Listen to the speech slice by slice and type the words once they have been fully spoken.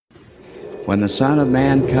When the Son of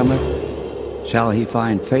Man cometh, shall he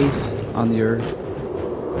find faith on the earth?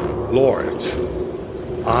 Lord,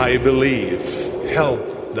 I believe.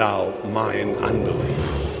 Help thou mine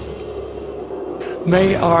unbelief.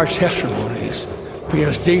 May our testimonies be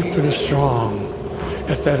as deep and as strong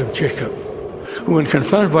as that of Jacob, who, when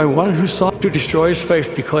confronted by one who sought to destroy his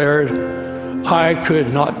faith, declared, I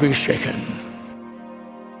could not be shaken.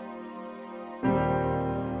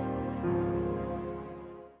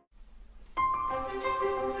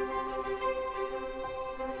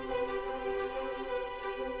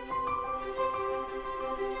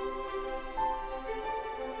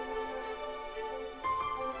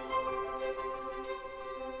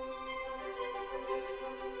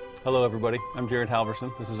 Hello everybody, I'm Jared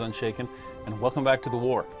Halverson, this is Unshaken, and welcome back to The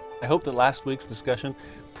War. I hope that last week's discussion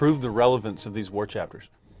proved the relevance of these war chapters.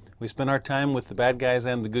 We spent our time with the bad guys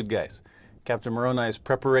and the good guys, Captain Moroni's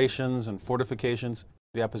preparations and fortifications,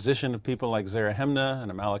 the opposition of people like Zerahemnah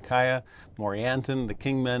and Amalickiah, Morianton, the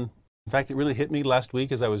Kingmen. In fact, it really hit me last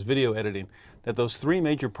week as I was video editing that those three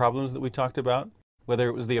major problems that we talked about, whether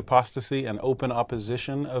it was the apostasy and open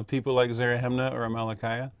opposition of people like Zerahemnah or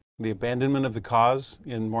Amalickiah, the abandonment of the cause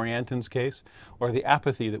in Morianton's case, or the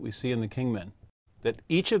apathy that we see in the Kingmen, that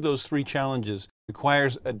each of those three challenges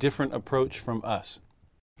requires a different approach from us.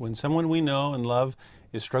 When someone we know and love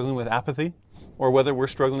is struggling with apathy, or whether we're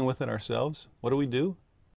struggling with it ourselves, what do?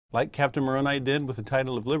 Like Captain Moroni did with the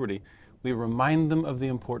title of Liberty, we remind them of the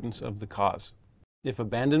importance of the cause. If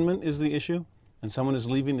abandonment is the issue, and someone is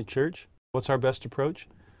leaving the church, what's our best approach?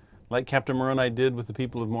 Like Captain Moroni did with the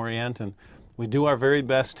people of Morianton, we do our very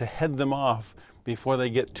best to head them off before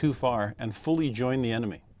they get too far and fully join the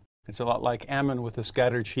enemy. It's a lot like Ammon with the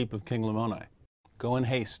scattered sheep of King Lamoni. Go in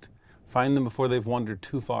haste, find them before they've wandered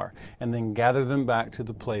too far, and then gather them back to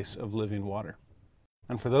the place of living water.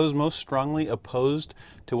 And for those most strongly opposed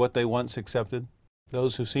to what they once accepted,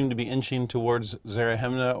 those who seem to be inching towards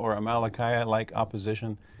Zerahemnah or Amalickiah-like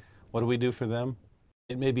opposition, what do we do for them?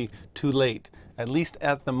 It may be too late, at least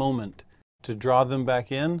at the moment, to draw them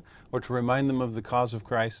back in or to remind them of the cause of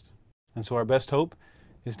Christ. And so our best hope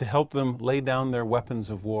is to help them lay down their weapons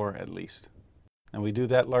of war at least. And we do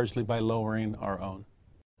that largely by lowering our own.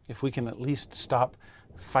 If we can at least stop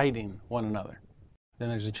fighting one another, then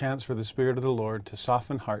there's a chance for the Spirit of the Lord to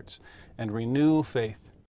soften hearts and renew faith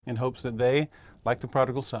in hopes that they, like the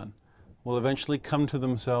prodigal son, will eventually come to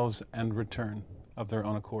themselves and return of their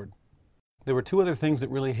own accord. There were two other things that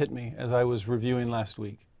really hit me as I was reviewing last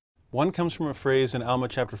week. One comes from a phrase in Alma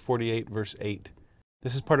chapter 48, verse 8.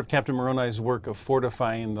 This is part of Captain Moroni's work of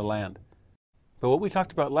fortifying the land. But what we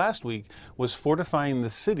talked about last week was fortifying the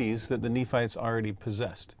cities that the Nephites already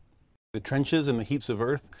possessed. The trenches and the heaps of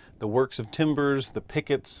earth, the works of timbers, the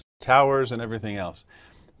pickets, towers, and everything else.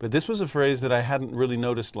 But this was a phrase that I hadn't really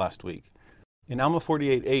noticed last week. In Alma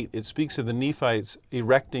 48:8, it speaks of the Nephites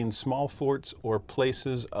erecting small forts or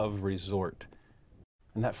places of resort.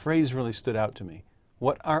 And that phrase really stood out to me.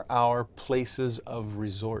 What are our places of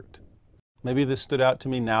resort? Maybe this stood out to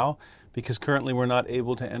me now because currently we're not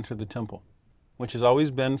able to enter the temple, which has always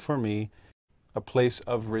been for me a place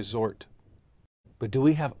of resort. But do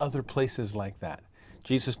we have other places like that?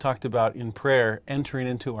 Jesus talked about in prayer entering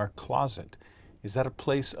into our closet. Is that a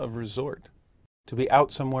place of resort? To be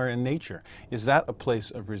out somewhere in nature, is that a place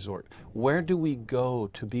of resort? Where do we go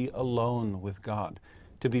to be alone with God?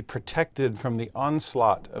 To be protected from the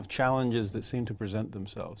onslaught of challenges that seem to present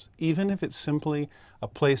themselves, even if it's simply a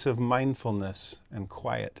place of mindfulness and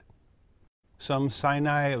quiet. Some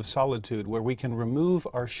Sinai of solitude where we can remove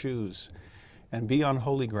our shoes and be on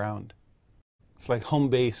holy ground. It's like home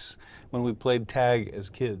base when we played tag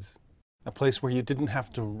as kids, a place where you didn't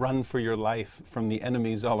have to run for your life from the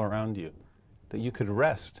enemies all around you, that you could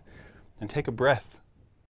rest and take a breath.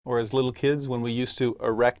 Or as little kids, when we used to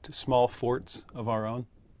erect small forts of our own.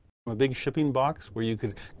 A big shipping box where you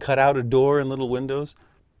could cut out a door and little windows.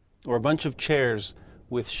 Or a bunch of chairs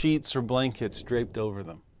with sheets or blankets draped over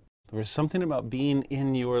them. There was something about being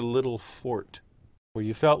in your little fort where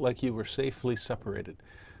you felt like you were safely separated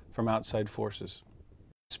from outside forces.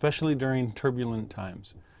 Especially during turbulent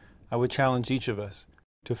times, I would challenge each of us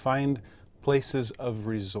to find places of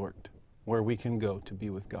resort where we can go to be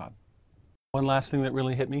with God. One last thing that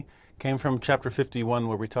really hit me came from chapter 51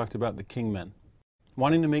 where we talked about the Kingmen,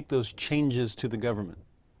 wanting to make those changes to the government,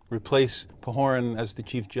 replace Pahoran as the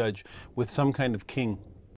chief judge with some kind of king.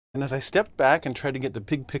 And as I stepped back and tried to get the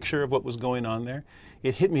big picture of what was going on there,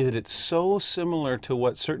 it hit me that it's so similar to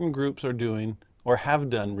what certain groups are doing or have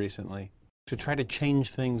done recently to try to change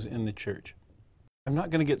things in the church. I'm not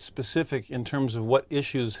going to get specific in terms of what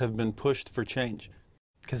issues have been pushed for change.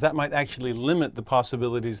 because that might actually limit the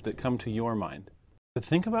possibilities that come to your mind. But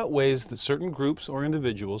think about ways that certain groups or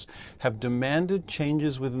individuals have demanded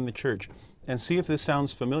changes within the church, and see if this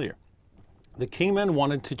sounds familiar. The kingmen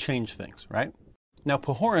wanted to change things, right? Now,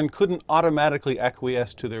 Pahoran couldn't automatically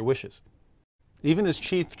acquiesce to their wishes. Even as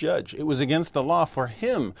chief judge, it was against the law for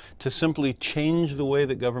him to simply change the way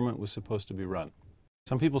that government was supposed to be run.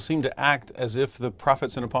 Some people seem to act as if the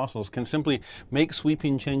prophets and apostles can simply make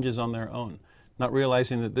sweeping changes on their own, not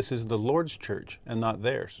realizing that this is the Lord's church and not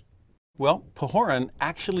theirs. Well, Pahoran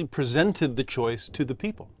actually presented the choice to the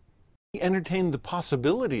people. He entertained the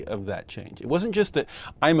possibility of that change. It wasn't just that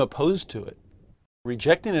I'm opposed to it.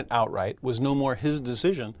 Rejecting it outright was no more his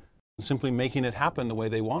decision than simply making it happen the way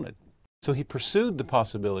they wanted. So he pursued the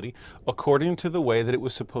possibility according to the way that it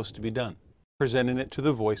was supposed to be done, presenting it to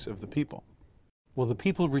the voice of the people. Well, the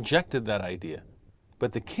people rejected that idea,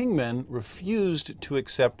 but the kingmen refused to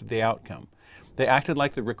accept the outcome. They acted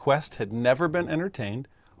like the request had never been entertained,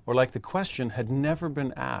 or like the question had never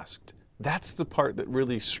been asked. That's the part that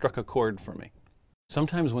really struck a chord for me.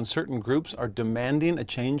 Sometimes when certain groups are demanding a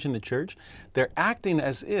change in the church, they're acting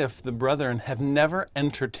as if the brethren have never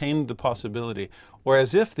entertained the possibility, or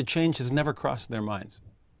as if the change has never crossed their minds.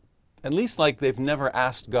 At least like they've never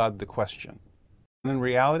asked God the question. And in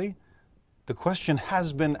reality, the question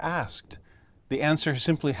has been asked. The answer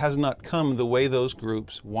simply has not come the way those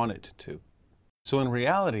groups want it to. So in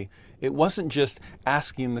reality, it wasn't just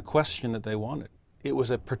asking the question that they wanted. It was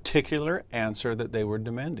a particular answer that they were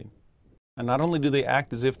demanding. And not only do they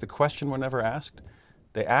act as if the question were never asked,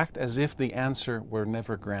 they act as if the answer were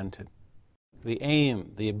never granted. The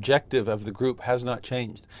aim, the objective of the group has not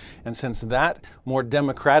changed. And since that more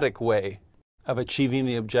democratic way of achieving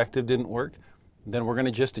the objective didn't work, then we're going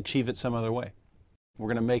to just achieve it some other way. We're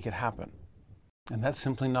going to make it happen. And that's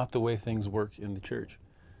simply not the way things work in the church.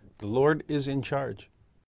 The Lord is in charge.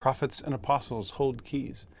 Prophets and apostles hold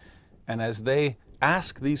keys. And as they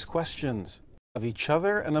ask these questions of each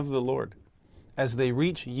other and of the Lord, as they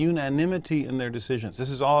reach unanimity in their decisions,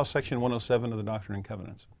 this is all section 107 of the Doctrine and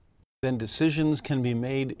Covenants, then decisions can be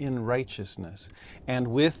made in righteousness and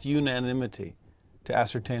with unanimity to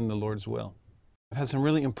ascertain the Lord's will. I've had some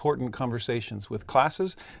really important conversations with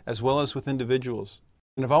classes as well as with individuals.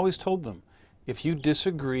 And I've always told them, if you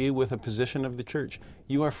disagree with a position of the church,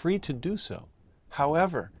 you are free to do so.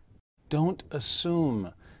 However, don't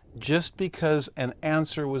assume just because an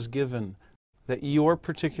answer was given that your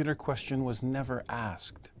particular question was never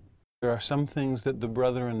asked. There are some things that the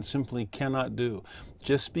brethren simply cannot do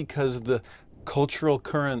just because the cultural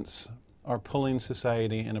currents are pulling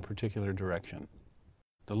society in a particular direction.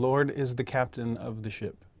 The Lord is the captain of the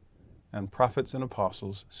ship, and prophets and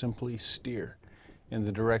apostles simply steer in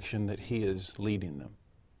the direction that he is leading them.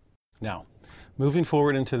 Now, moving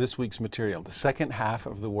forward into this week's material, the second half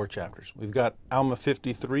of the war chapters. We've got Alma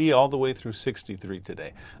 53 all the way through 63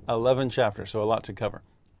 today. 11 chapters, so a lot to cover.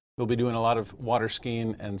 We'll be doing a lot of water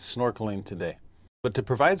skiing and snorkeling today. But to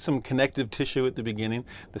provide some connective tissue at the beginning,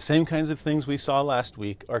 the same kinds of things we saw last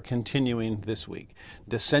week are continuing this week.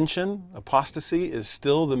 Dissension, apostasy, is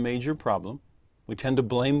still the major problem. We tend to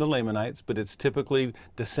blame the Lamanites, but it's typically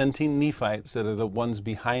dissenting Nephites that are the ones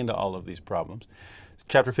behind all of these problems.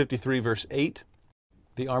 Chapter 53, verse 8,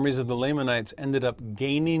 the armies of the Lamanites ended up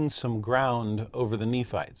gaining some ground over the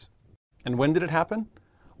Nephites. And when did it happen?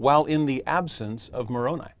 While in the absence of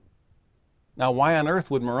Moroni. Now, why on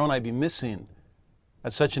earth would Moroni be missing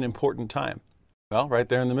at such an important time? Well, right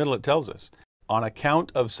there in the middle it tells us, on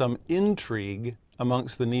account of some intrigue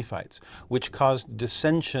amongst the Nephites, which caused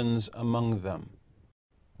dissensions among them.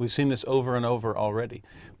 We've seen this over and over already.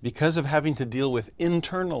 Because of having to deal with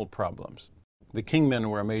internal problems, the kingmen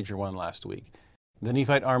were a major one last week. The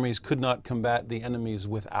Nephite armies could not combat the enemies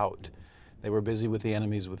without. They were busy with the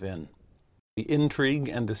enemies within. The intrigue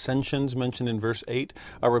and dissensions mentioned in verse 8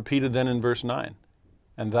 are repeated then in verse 9.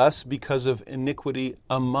 And thus, because of iniquity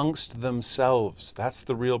amongst themselves, that's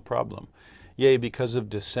the real problem. Yea, because of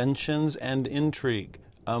dissensions and intrigue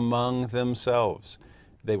among themselves,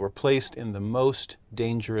 they were placed in the most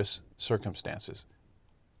dangerous circumstances.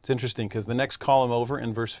 It's interesting because the next column over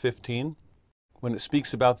in verse 15, when it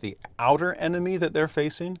speaks about the outer enemy that they're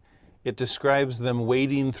facing, it describes them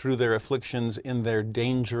wading through their afflictions in their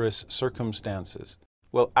dangerous circumstances.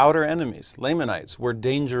 Well, outer enemies, Lamanites, were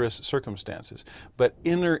dangerous circumstances. But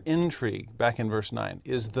inner intrigue, back in verse 9,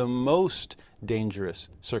 is the most dangerous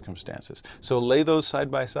circumstances. So lay those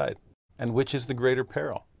side by side. And which is the greater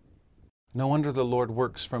peril? No wonder the Lord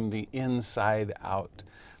works from the inside out,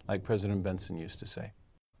 like President Benson used to say.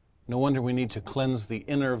 No wonder we need to cleanse the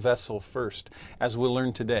inner vessel first, as we'll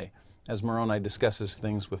learn today, as Moroni discusses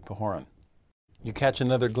things with Pahoran. You catch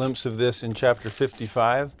another glimpse of this in chapter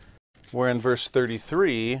 55, where in verse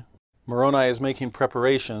 33, Moroni is making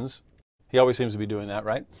preparations. He always seems to be doing that,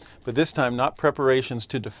 right? But this time, not preparations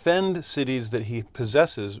to defend cities that he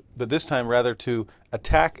possesses, but this time rather to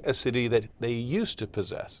attack a city that they used to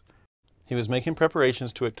possess. He was making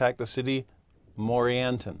preparations to attack the city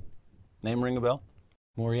Morianton. Name ring a bell?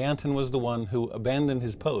 Morianton was the one who abandoned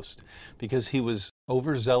his post because he was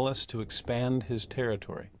overzealous to expand his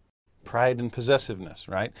territory. Pride and possessiveness,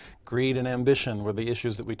 right? Greed and ambition were the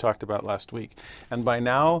issues that we talked about last week. And by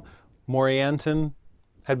now, Morianton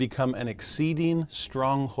had become an exceeding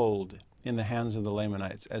stronghold in the hands of the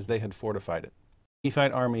Lamanites as they had fortified it. The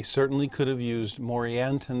Nephite army certainly could have used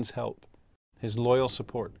Morianton's help, his loyal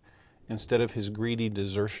support, instead of his greedy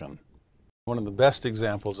desertion. One of the best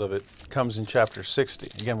examples of it comes in chapter 60.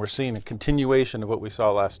 Again, we're seeing a continuation of what we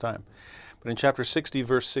saw last time. But in chapter 60,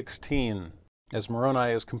 verse 16, as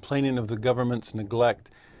Moroni is complaining of the government's neglect,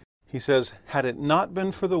 he says, "Had it not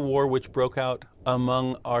been for the war which broke out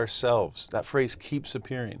among ourselves," that phrase keeps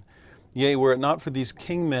appearing. "Yea, were it not for these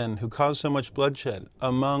king men who caused so much bloodshed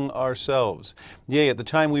among ourselves. Yea, at the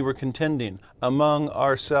time we were contending among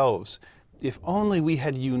ourselves. If only we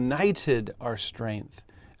had united our strength,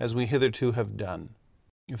 as we hitherto have done.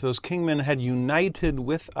 If those king men had united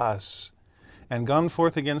with us and gone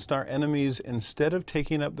forth against our enemies instead of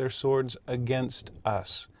taking up their swords against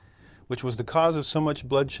us, which was the cause of so much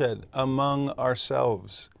bloodshed among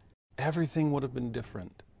ourselves, everything would have been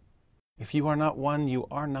different. If you are not one, you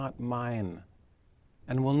are not mine,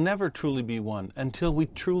 and will never truly be one until we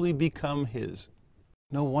truly become his."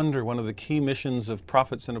 No wonder one of the key missions of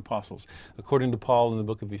prophets and apostles, according to Paul in the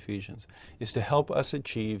book of Ephesians, is to help us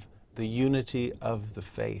achieve the unity of the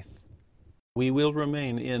faith. We will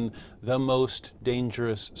remain in the most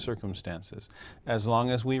dangerous circumstances as long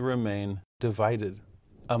as we remain divided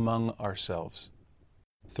among ourselves.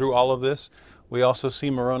 Through all of this, we also see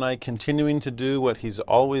Moroni continuing to do what he's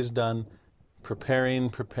always done,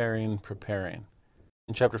 preparing.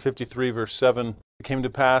 In chapter 53, verse 7, it came to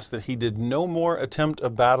pass that he did no more attempt a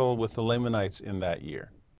battle with the Lamanites in that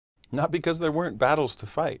year. Not because there weren't battles to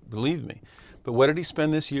fight, believe me, but what did he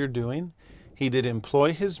spend this year doing? He did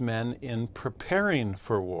employ his men in preparing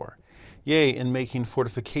for war, yea, in making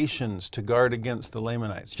fortifications to guard against the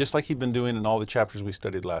Lamanites, just like he'd been doing in all the chapters we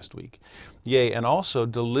studied last week. Yea, and also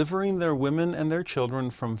delivering their women and their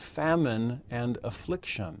children from famine and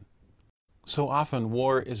affliction. So often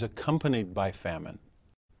war is accompanied by famine.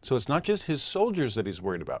 So it's not just his soldiers that he's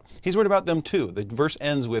worried about. He's worried about them too. The verse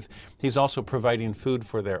ends with, he's also providing food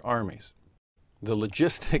for their armies. The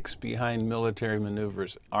logistics behind military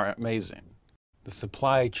maneuvers are amazing. The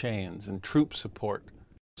supply chains and troop support.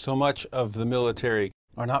 So much of the military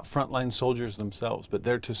are not frontline soldiers themselves, but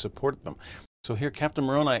they're to support them. So here Captain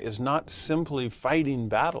Moroni is not simply fighting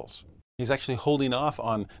battles. He's actually holding off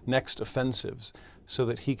on next offensives so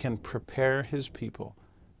that he can prepare his people,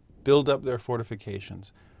 build up their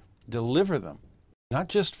fortifications, deliver them, not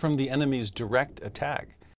just from the enemy's direct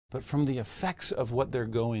attack, but from the effects of what they're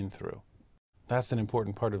going through. That's an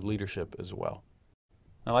important part of leadership as well.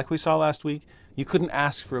 Now, like we saw last week, you couldn't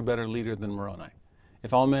ask for a better leader than Moroni.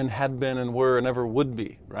 If all men had been and were and ever would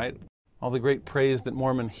be, right? All the great praise that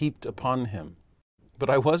Mormon heaped upon him.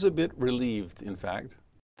 But I was a bit relieved, in fact,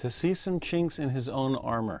 to see some chinks in his own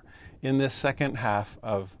armor in this second half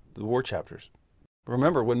of the war chapters.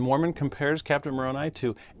 Remember, when Mormon compares Captain Moroni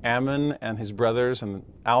to Ammon and his brothers and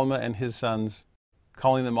Alma and his sons,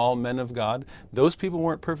 calling them all men of God, those people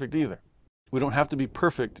weren't perfect either. We don't have to be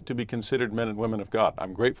perfect to be considered men and women of God.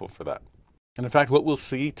 I'm grateful for that. And in fact, what we'll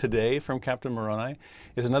see today from Captain Moroni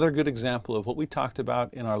is another good example of what we talked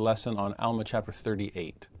about in our lesson on Alma chapter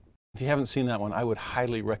 38. If you haven't seen that one, I would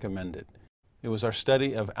highly recommend it. It was our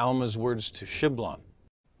study of Alma's words to Shiblon,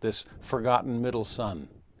 this forgotten middle son.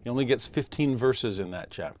 He only gets 15 verses in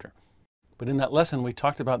that chapter. But in that lesson, we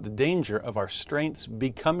talked about the danger of our strengths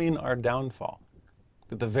becoming our downfall.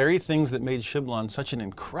 That the very things that made Shiblon such an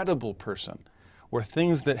incredible person were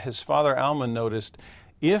things that his father Alma noticed,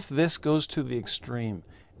 if this goes to the extreme,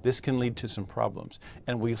 this can lead to some problems.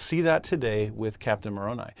 And we'll see that today with Captain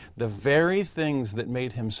Moroni. The very things that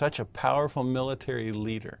made him such a powerful military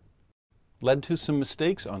leader led to some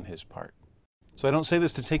mistakes on his part. So I don't say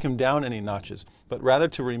this to take him down any notches, but rather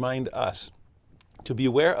to remind us to be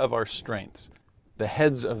aware of our strengths, the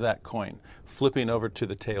heads of that coin, flipping over to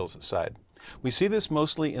the tails side. We see this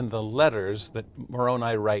mostly in the letters that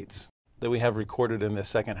Moroni writes that we have recorded in the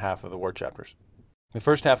second half of the war chapters. The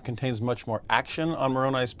first half contains much more action on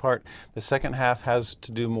Moroni's part. The second half has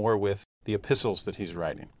to do more with the epistles that he's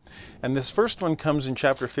writing. And this first one comes in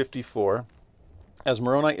chapter 54, as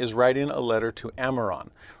Moroni is writing a letter to Ammoron.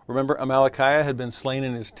 Remember, Amalickiah had been slain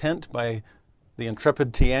in his tent by the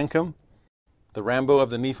intrepid Teancum, the Rambo of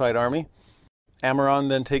the Nephite army. Ammoron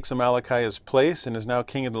then takes Amalickiah's place and is now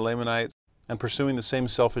king of the Lamanites and pursuing the same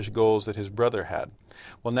selfish goals that his brother had.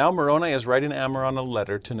 Well, now Moroni is writing Ammoron a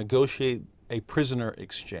letter to negotiate a prisoner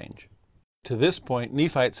exchange. To this point,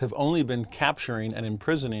 Nephites have only been capturing and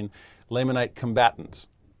imprisoning Lamanite combatants,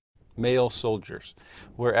 male soldiers,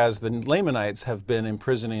 whereas the Lamanites have been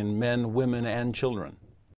imprisoning men, women, and children.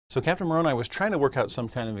 So Captain Moroni was trying to work out some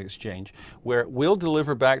kind of exchange where we'll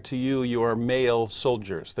deliver back to you your male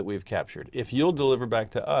soldiers that we've captured, if you'll deliver back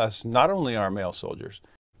to us not only our male soldiers,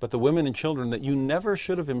 but the women and children that you never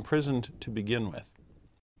should have imprisoned to begin with.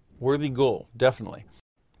 Worthy goal, definitely.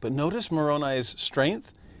 But notice Moroni's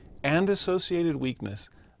strength and associated weakness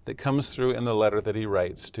that comes through in the letter that he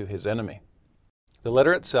writes to his enemy. The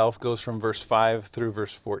letter itself goes from verse 5 through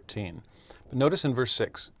verse 14. But notice in verse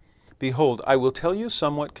 6, "Behold, I will tell you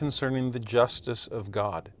somewhat concerning the justice of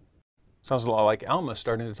God." Sounds a lot like Alma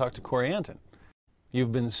starting to talk to Corianton.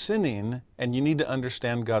 You've been sinning and you need to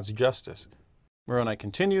understand God's justice. Moroni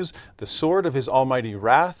continues, "The sword of his almighty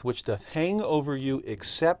wrath, which doth hang over you,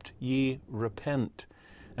 except ye repent,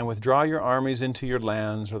 and withdraw your armies into your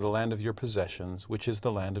lands, or the land of your possessions, which is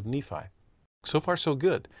the land of Nephi." So far, so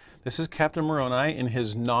good. This is Captain Moroni in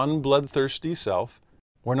his non-bloodthirsty self.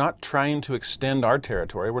 We're not trying to extend our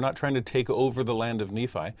territory. We're not trying to take over the land of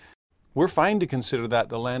Nephi. We're fine to consider that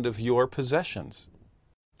the land of your possessions.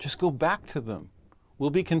 Just go back to them. We'll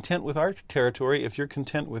be content with our territory if you're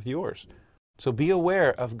content with yours. So be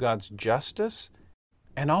aware of God's justice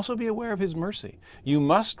and also be aware of his mercy. You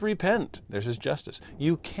must repent. There's his justice.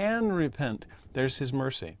 You can repent. There's his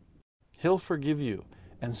mercy. He'll forgive you,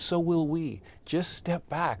 and so will we. Just step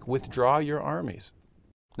back. Withdraw your armies.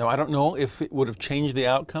 Now, I don't know if it would have changed the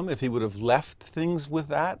outcome, if he would have left things with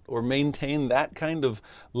that or maintained that kind of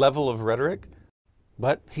level of rhetoric,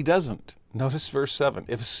 but he doesn't. Notice verse 7.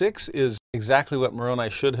 If 6 is exactly what Moroni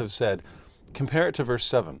should have said, compare it to verse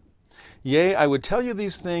 7. "Yea, I would tell you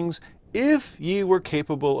these things if ye were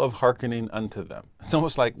capable of hearkening unto them." It's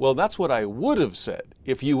almost like, well, that's what I would have said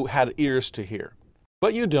if you had ears to hear.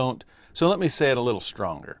 But you don't, so let me say it a little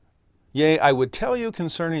stronger. "Yea, I would tell you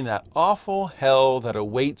concerning that awful hell that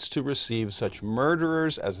awaits to receive such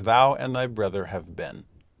murderers as thou and thy brother have been.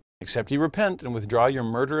 Except ye repent and withdraw your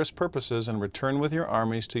murderous purposes and return with your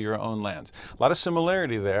armies to your own lands." A lot of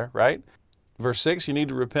similarity there, right? Verse 6, you need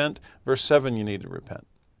to repent. Verse 7, you need to repent.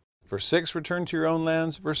 Verse 6, return to your own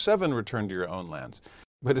lands. Verse 7, return to your own lands.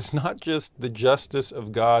 But it's not just the justice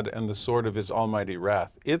of God and the sword of his almighty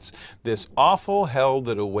wrath. It's this awful hell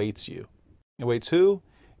that awaits you. Awaits who?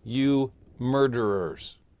 You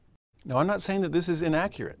murderers. Now, I'm not saying that this is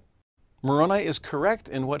inaccurate. Moroni is correct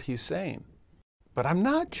in what he's saying. But I'm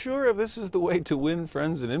not sure if this is the way to win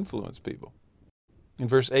friends and influence people. In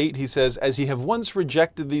verse 8, he says, "As ye have once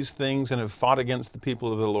rejected these things and have fought against the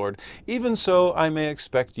people of the Lord, even so I may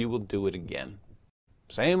expect you will do it again."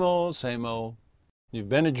 Same old, same old. You've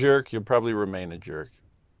been a jerk, you'll probably remain a jerk.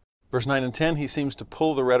 Verse 9 and 10, he seems to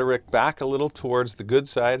pull the rhetoric back a little towards the good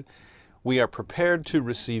side. "We are prepared to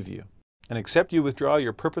receive you. And except you withdraw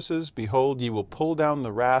your purposes, behold, ye will pull down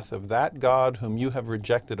the wrath of that God whom you have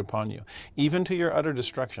rejected upon you, even to your utter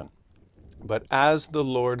destruction. But as the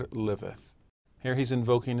Lord liveth," here he's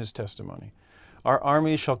invoking his testimony, "our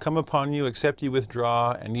armies shall come upon you, except ye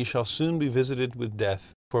withdraw, and ye shall soon be visited with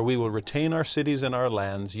death. For we will retain our cities and our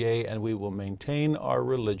lands, yea, and we will maintain our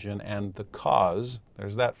religion and the cause,"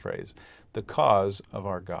 there's that phrase, "the cause of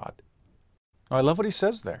our God." Now, I love what he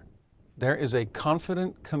says there. There is a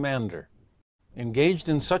confident commander engaged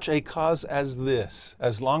in such a cause as this,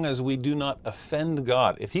 as long as we do not offend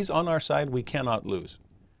God. If he's on our side, we cannot lose.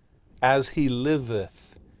 As he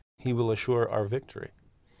liveth, he will assure our victory.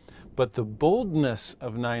 But the boldness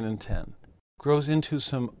of 9 and 10 grows into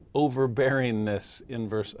some overbearingness in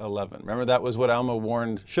verse 11. Remember, that was what Alma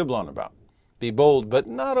warned Shiblon about. Be bold, but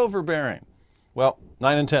not overbearing. Well,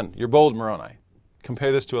 9 and 10, you're bold, Moroni.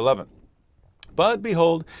 Compare this to 11. "But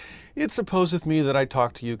behold, it supposeth me that I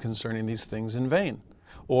talk to you concerning these things in vain.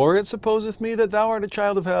 Or it supposeth me that thou art a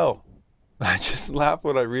child of hell." I just laugh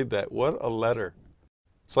when I read that. What a letter.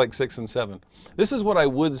 It's like 6 and 7. This is what I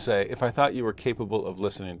would say if I thought you were capable of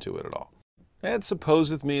listening to it at all. "It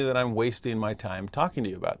supposeth me that I'm wasting my time talking to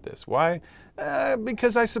you about this." Why?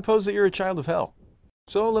 Because I suppose that you're a child of hell.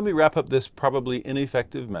 So let me wrap up this probably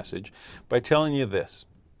ineffective message by telling you this.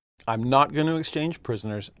 I'm not going to exchange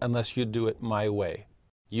prisoners unless you do it my way.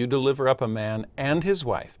 You deliver up a man and his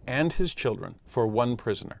wife and his children for one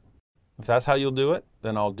prisoner. If that's how you'll do it,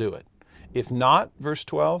 then I'll do it. If not, verse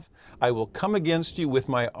 12, I will come against you with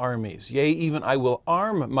my armies. Yea, even I will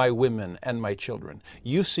arm my women and my children.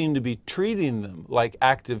 You seem to be treating them like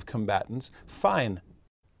active combatants. Fine,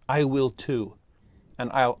 I will too, and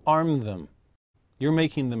I'll arm them. You're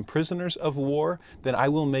making them prisoners of war, then I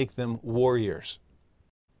will make them warriors.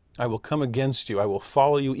 I will come against you. I will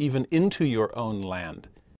follow you even into your own land.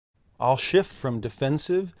 I'll shift from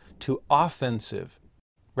defensive to offensive.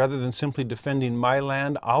 Rather than simply defending my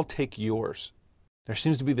land, I'll take yours. There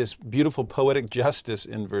seems to be this beautiful poetic justice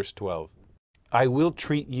in verse 12. I will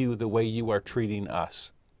treat you the way you are treating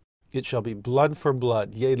us. It shall be blood for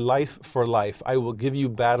blood, yea, life for life. I will give you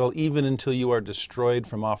battle even until you are destroyed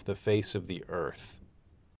from off the face of the earth.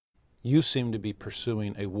 You seem to be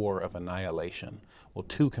pursuing a war of annihilation. Well,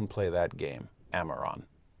 two can play that game, Amaron.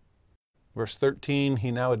 Verse 13, he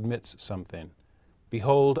now admits something.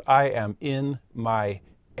 Behold, I am in my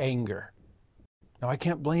anger. Now, I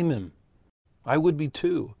can't blame him. I would be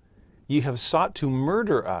too. Ye have sought to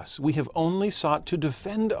murder us. We have only sought to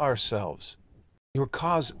defend ourselves. Your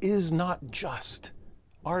cause is not just.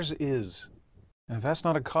 Ours is. And if that's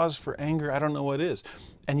not a cause for anger, I don't know what is.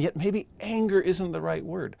 And yet maybe anger isn't the right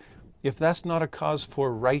word. If that's not a cause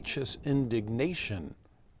for righteous indignation,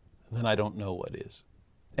 then I don't know what is.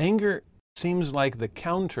 Anger seems like the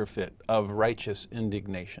counterfeit of righteous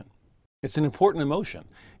indignation. It's an important emotion.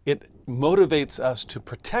 It motivates us to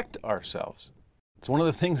protect ourselves. It's one of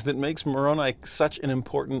the things that makes Moroni such an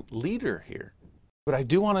important leader here. But I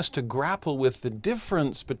do want us to grapple with the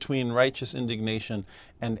difference between righteous indignation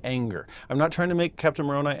and anger. I'm not trying to make Captain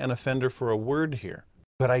Moroni an offender for a word here,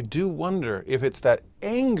 but I do wonder if it's that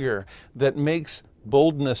anger that makes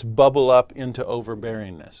boldness bubble up into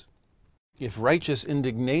overbearingness. If righteous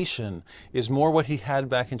indignation is more what he had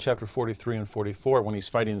back in chapter 43 and 44 when he's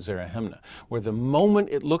fighting Zarahemnah, where the moment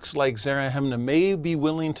it looks like Zarahemnah may be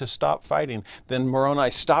willing to stop fighting, then Moroni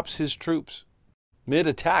stops his troops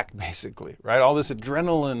mid-attack, basically, right? All this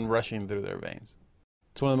adrenaline rushing through their veins.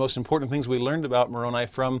 It's one of the most important things we learned about Moroni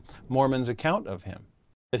from Mormon's account of him,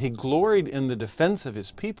 that he gloried in the defense of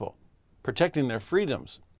his people, protecting their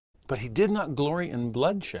freedoms, but he did not glory in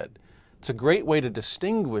bloodshed. It's a great way to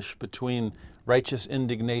distinguish between righteous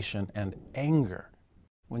indignation and anger.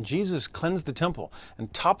 When Jesus cleansed the temple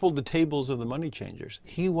and toppled the tables of the money changers,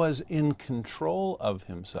 he was in control of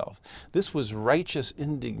himself. This was righteous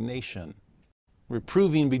indignation,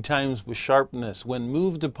 reproving betimes with sharpness when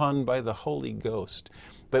moved upon by the Holy Ghost.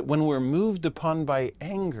 But when we're moved upon by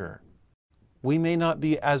anger, we may not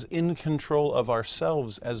be as in control of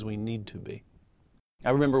ourselves as we need to be. I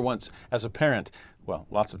remember once as a parent, well,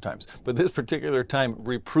 lots of times, but this particular time,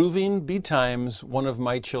 reproving betimes one of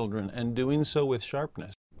my children and doing so with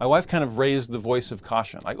sharpness. My wife kind of raised the voice of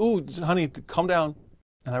caution, like, "Ooh, honey, calm down."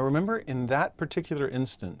 And I remember in that particular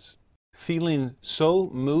instance, feeling so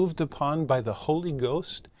moved upon by the Holy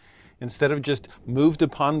Ghost, instead of just moved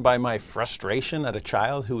upon by my frustration at a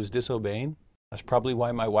child who was disobeying. That's probably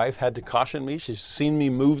why my wife had to caution me. She's seen me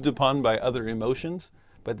moved upon by other emotions.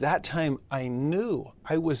 But that time I knew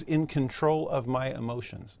I was in control of my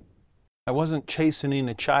emotions. I wasn't chastening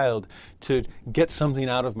a child to get something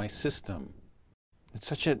out of my system. It's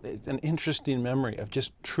such an interesting memory of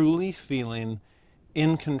just truly feeling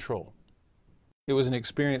in control. It was an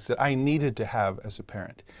experience that I needed to have as a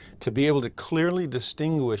parent, to be able to clearly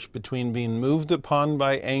distinguish between being moved upon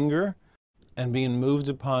by anger and being moved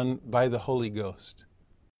upon by the Holy Ghost.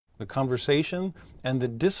 The conversation and the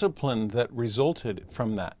discipline that resulted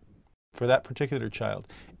from that, for that particular child,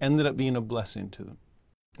 ended up being a blessing to them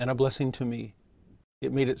and a blessing to me.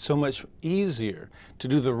 It made it so much easier to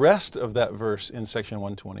do the rest of that verse in section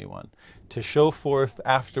 121, to show forth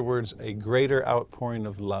afterwards a greater outpouring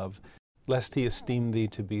of love, lest he esteem thee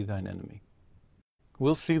to be thine enemy.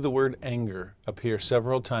 We'll see the word anger appear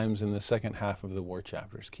several times in the second half of the war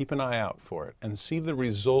chapters. Keep an eye out for it and see the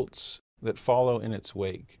results that follow in its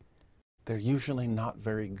wake. They're usually not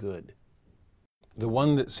very good. The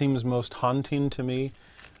one that seems most haunting to me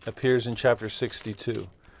appears in chapter 62,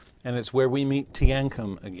 and it's where we meet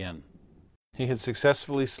Teancum again. He had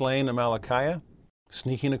successfully slain Amalickiah,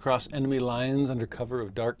 sneaking across enemy lines under cover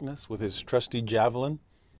of darkness with his trusty javelin.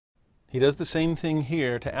 He does the same thing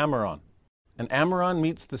here to Amaron, and Amaron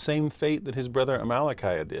meets the same fate that his brother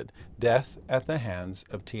Amalickiah did, death at the hands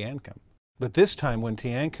of Teancum. But this time when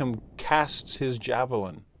Teancum casts his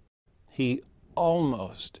javelin, he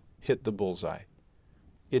almost hit the bullseye.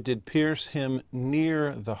 It did pierce him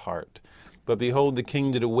near the heart. But behold, the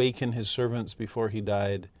king did awaken his servants before he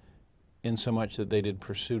died, insomuch that they did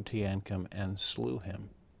pursue Teancum and slew him.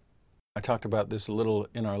 I talked about this a little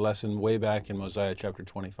in our lesson way back in Mosiah chapter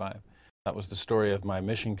 25. That was the story of my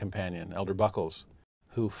mission companion, Elder Buckles,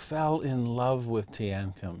 who fell in love with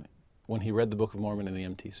Teancum when he read the Book of Mormon in the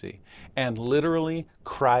MTC and literally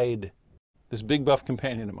cried. This big buff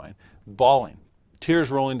companion of mine, bawling,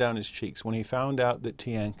 tears rolling down his cheeks when he found out that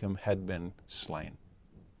Teancum had been slain.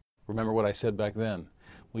 Remember what I said back then.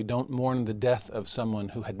 We don't mourn the death of someone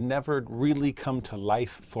who had never really come to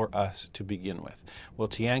life for us to begin with. Well,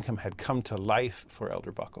 Teancum had come to life for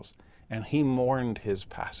Elder Buckles, and he mourned his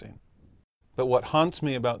passing. But what haunts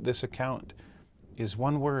me about this account is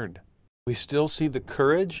one word. We still see the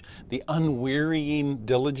courage, the unwearying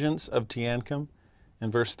diligence of Teancum.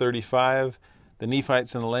 In verse 35, the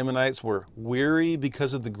Nephites and the Lamanites were weary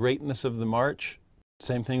because of the greatness of the march.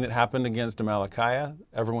 Same thing that happened against Amalickiah.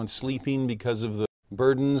 Everyone sleeping because of the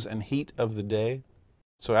burdens and heat of the day.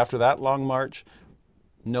 So after that long march,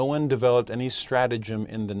 no one developed any stratagem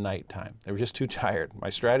in the nighttime. They were just too tired. My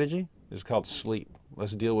strategy is called sleep.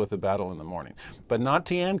 Let's deal with the battle in the morning. But not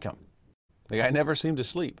Teancum. The guy never seemed to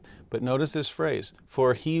sleep. But notice this phrase,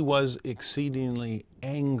 for he was exceedingly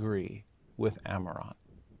angry with Ammoron.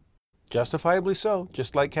 Justifiably so,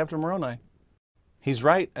 just like Captain Moroni. He's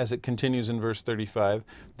right, as it continues in verse 35,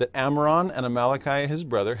 that Ammoron and Amalickiah, his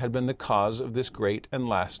brother, had been the cause of this great and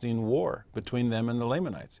lasting war between them and the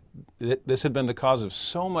Lamanites. This had been the cause of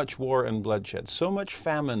so much war and bloodshed, so much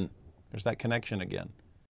famine. There's that connection again.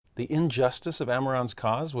 The injustice of Ammoron's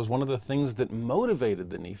cause was one of the things that motivated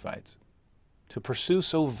the Nephites to pursue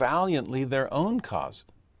so valiantly their own cause.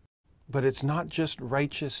 But it's not just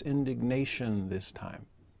righteous indignation this time.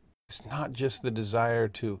 It's not just the desire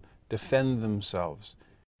to defend themselves.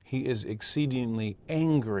 He is exceedingly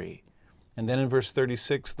angry. And then in verse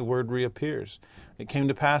 36, the word reappears. It came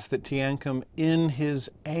to pass that Teancum in his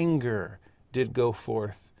anger did go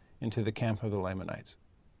forth into the camp of the Lamanites.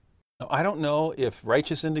 Now, I don't know if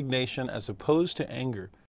righteous indignation as opposed to anger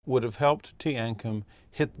would have helped Teancum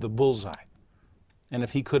hit the bullseye, and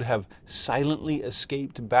if he could have silently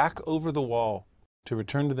escaped back over the wall to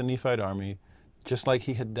return to the Nephite army, just like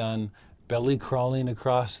he had done belly crawling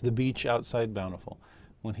across the beach outside Bountiful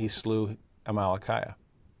when he slew Amalickiah.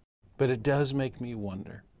 But it does make me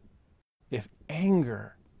wonder if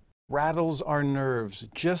anger rattles our nerves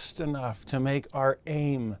just enough to make our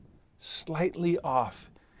aim slightly off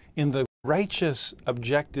in the righteous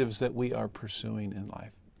objectives that we are pursuing in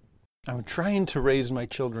life. I'm trying to raise my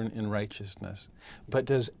children in righteousness, but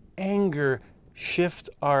does anger shift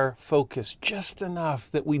our focus just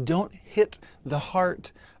enough that we don't hit the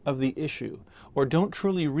heart of the issue or don't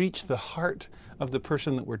truly reach the heart of the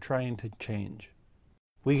person that we're trying to change?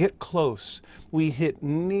 We get close, we hit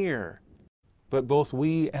near, but both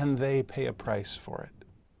we and they pay a price for it.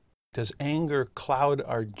 Does anger cloud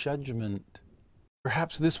our judgment?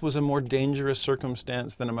 Perhaps this was a more dangerous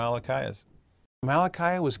circumstance than Amalickiah's.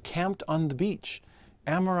 Amalickiah was camped on the beach.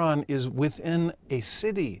 Ammoron is within a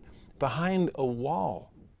city, behind a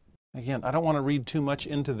wall. Again, I don't want to read too much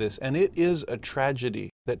into this, and it is a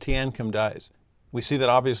tragedy that Teancum dies. We see that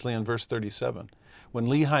obviously in verse 37. When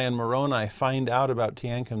Lehi and Moroni find out about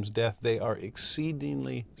Teancum's death, they are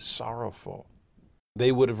exceedingly sorrowful.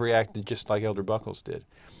 They would have reacted just like Elder Buckles did.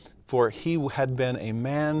 For he had been a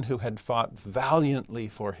man who had fought valiantly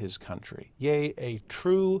for his country, yea, a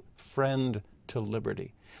true friend to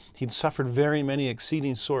liberty. He'd suffered very many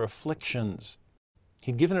exceeding sore afflictions.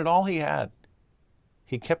 He'd given it all he had.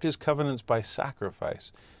 He kept his covenants by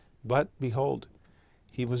sacrifice. But behold,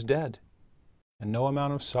 he was dead, and no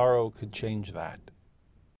amount of sorrow could change that.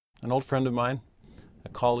 An old friend of mine, a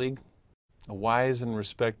colleague, a wise and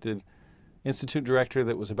respected institute director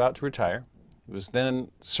that was about to retire, he was then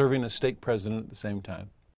serving as stake president at the same time.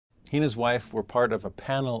 He and his wife were part of a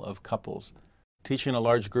panel of couples, teaching a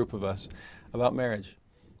large group of us about marriage.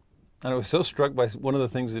 And I was so struck by one of the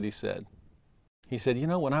things that he said. He said, you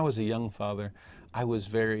know, when I was a young father, I was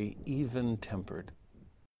very even-tempered.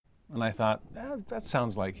 And I thought, that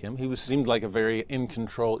sounds like him. He seemed like a very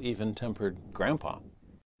in-control, even-tempered grandpa.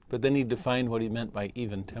 But then he defined what he meant by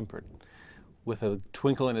even-tempered. With a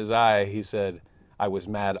twinkle in his eye, he said, I was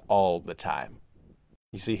mad all the time.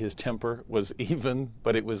 You see, his temper was even,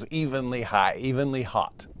 but it was evenly high, evenly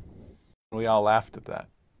hot. We all laughed at that.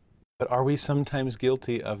 But are we sometimes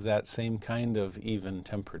guilty of that same kind of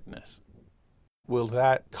even-temperedness? Will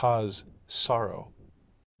that cause sorrow?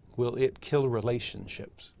 Will it kill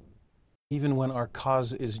relationships? Even when our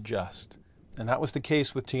cause is just. And that was the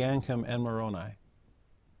case with Teancum and Moroni.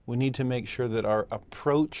 We need to make sure that our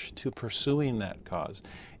approach to pursuing that cause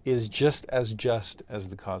is just as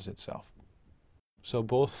the cause itself. So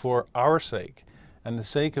both for our sake and the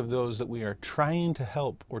sake of those that we are trying to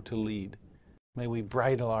help or to lead, may we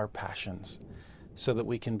bridle our passions. so that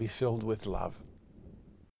we can be filled with love.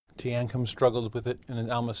 Teancum struggled with it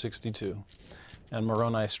in Alma 62, and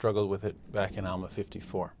Moroni struggled with it back in Alma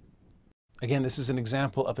 54. Again, this is an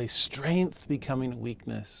example of a strength becoming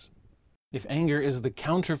weakness. If anger is the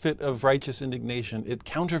counterfeit of righteous indignation,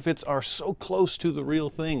 counterfeits are so close to the real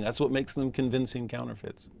thing. That's what makes them convincing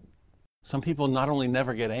counterfeits. Some people not only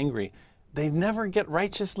never get angry, they never get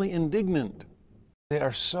righteously indignant. They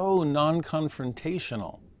are so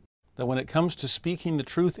non-confrontational that when it comes to speaking the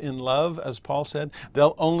truth in love, as Paul said,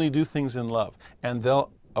 they'll only do things in love, and they'll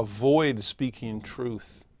avoid speaking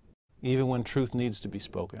truth, even when truth needs to be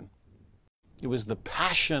spoken. It was the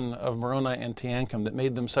passion of Moroni and Teancum that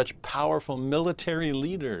made them such powerful military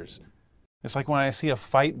leaders. It's like when I see a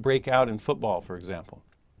fight break out in football, for example.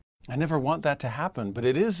 I never want that to happen, but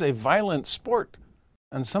it is a violent sport.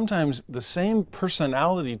 And sometimes the same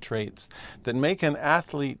personality traits that make an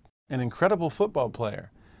athlete an incredible football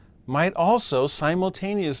player might also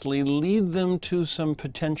simultaneously lead them to some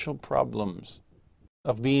potential problems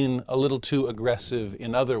of being a little too aggressive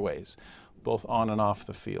in other ways, both on and off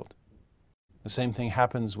the field. The same thing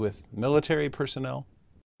happens with military personnel.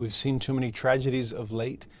 We've seen too many tragedies of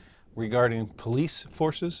late regarding police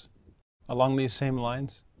forces along these same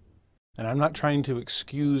lines. And I'm not trying to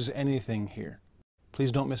excuse anything here.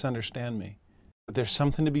 Please don't misunderstand me. But there's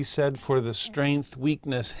something to be said for the strength,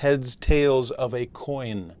 weakness, heads, tails of a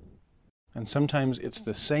coin. And sometimes it's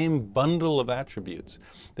the same bundle of attributes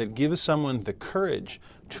that gives someone the courage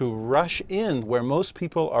to rush in where most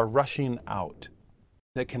people are rushing out,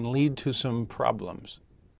 that can lead to some problems,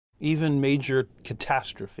 even major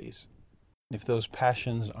catastrophes, if those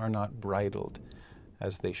passions are not bridled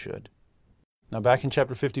as they should. Now back in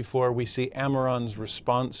chapter 54, we see Ammoron's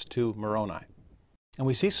response to Moroni. And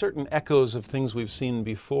we see certain echoes of things we've seen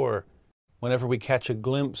before whenever we catch a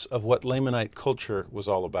glimpse of what Lamanite culture was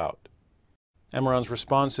all about. Ammoron's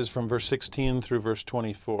response is from verse 16 through verse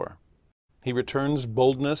 24. He returns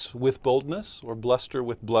boldness with boldness, or bluster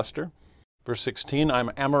with bluster. Verse 16, I'm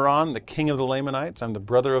Ammoron, the king of the Lamanites. I'm the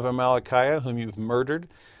brother of Amalickiah, whom you've murdered.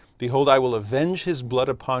 Behold, I will avenge his blood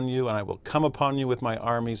upon you, and I will come upon you with my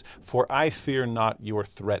armies, for I fear not your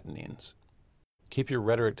threatenings. Keep your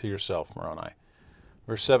rhetoric to yourself, Moroni.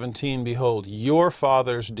 Verse 17, behold, your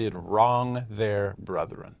fathers did wrong their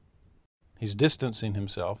brethren. He's distancing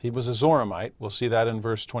himself. He was a Zoramite. We'll see that in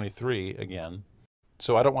verse 23 again.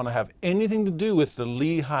 So I don't want to have anything to do with the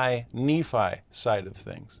Lehi-Nephi side of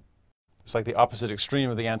things. It's like the opposite extreme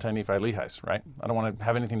of the anti-Nephi Lehis, right? I don't want to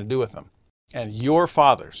have anything to do with them. And your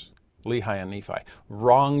fathers, Lehi and Nephi,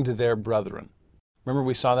 wronged their brethren. Remember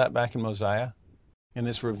we saw that back in Mosiah? In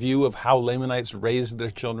this review of how Lamanites raised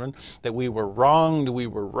their children, that we were wronged, we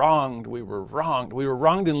were wronged, we were wronged. We were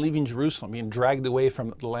wronged in leaving Jerusalem, being dragged away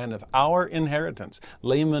from the land of our inheritance.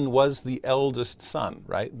 Laman was the eldest son,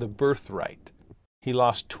 right? The birthright. He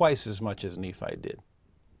lost twice as much as Nephi did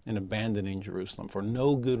in abandoning Jerusalem for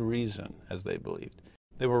no good reason, as they believed.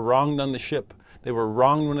 They were wronged on the ship. They were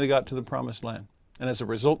wronged when they got to the promised land. And as a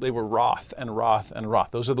result, they were wroth and wroth and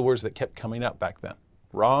wroth. Those are the words that kept coming up back then.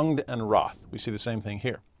 Wronged and wroth. We see the same thing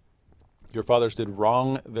here. Your fathers did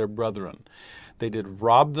wrong their brethren. They did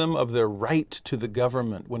rob them of their right to the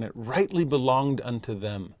government when it rightly belonged unto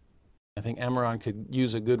them. I think Ammoron could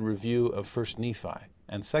use a good review of 1st Nephi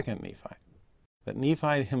and 2nd Nephi. That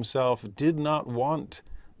Nephi himself did not want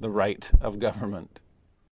the right of government.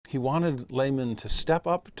 He wanted Laman to step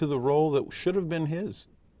up to the role that should have been his.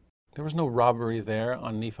 There was no robbery there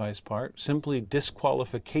on Nephi's part, simply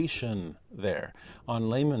disqualification there on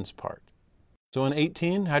Laman's part. So in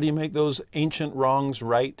 18, how do you make those ancient wrongs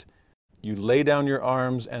right? You lay down your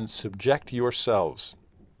arms and subject yourselves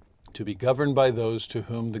to be governed by those to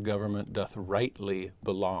whom the government doth rightly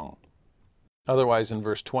belong. Otherwise, in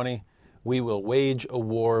verse 20, we will wage a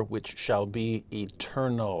war which shall be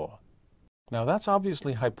eternal. Now that's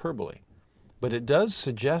obviously hyperbole. But it does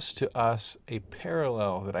suggest to us a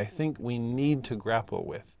parallel that I think we need to grapple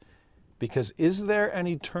with. Because is there an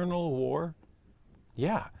eternal war?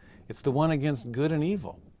 Yeah, it's the one against good and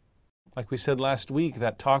evil. Like we said last week,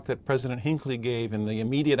 that talk that President Hinckley gave in the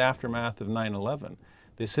immediate aftermath of 9/11.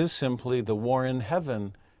 This is simply the war in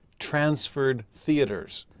heaven, transferred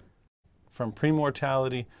theaters from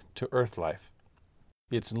premortality to earth life.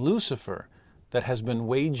 It's Lucifer that has been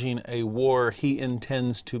waging a war he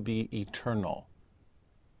intends to be eternal.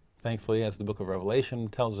 Thankfully, as the book of Revelation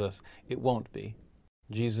tells us, it won't be.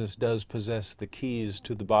 Jesus does possess the keys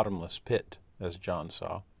to the bottomless pit, as John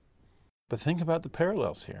saw. But think about the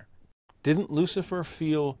parallels here. Didn't Lucifer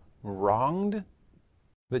feel wronged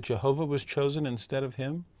that Jehovah was chosen instead of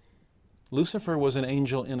him? Lucifer was an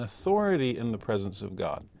angel in authority in the presence of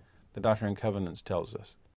God. the Doctrine and Covenants tells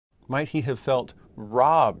us. Might he have felt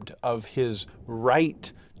robbed of his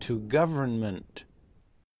right to government?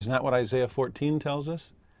 Isn't that what Isaiah 14 tells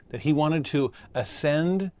us? That he wanted to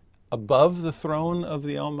ascend above the throne of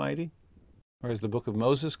the Almighty? Or as the book of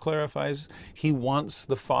Moses clarifies, he wants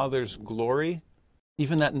the Father's glory.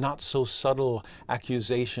 Even that not so subtle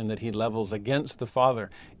accusation that he levels against the Father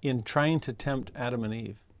in trying to tempt Adam and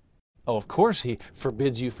Eve. Oh, of course he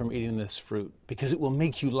forbids you from eating this fruit because it will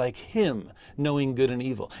make you like him, knowing good and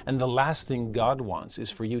evil. And the last thing God wants is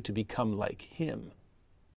for you to become like him.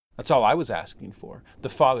 That's all I was asking for, the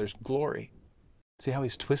Father's glory. See how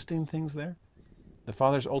he's twisting things there? The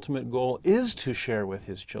Father's ultimate goal is to share with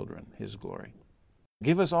his children his glory.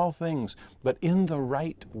 Give us all things, but in the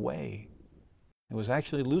right way. It was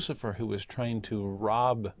actually Lucifer who was trying to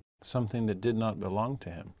rob something that did not belong to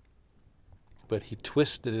him. But he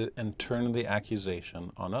twisted it and turned the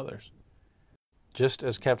accusation on others. Just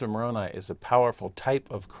as Captain Moroni is a powerful type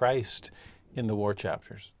of Christ in the war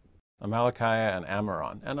chapters, Amalickiah and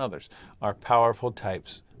Amaron and others are powerful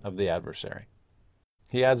types of the adversary.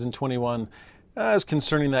 He adds in 21, as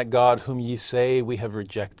concerning that God whom ye say we have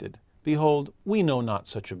rejected, behold, we know not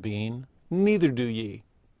such a being, neither do ye.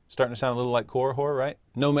 Starting to sound a little like Korihor, right?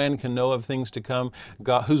 No man can know of things to come.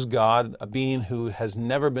 God, who's God? A being who has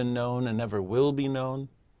never been known and never will be known.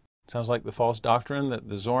 Sounds like the false doctrine that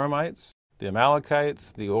the Zoramites, the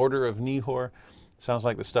Amalekites, the order of Nehor, sounds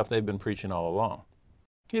like the stuff they've been preaching all along.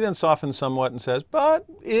 He then softens somewhat and says, but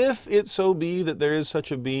if it so be that there is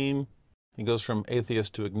such a being, he goes from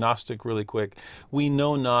atheist to agnostic really quick, we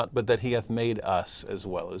know not but that he hath made us as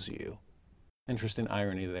well as you. Interesting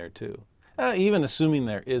irony there too. Even assuming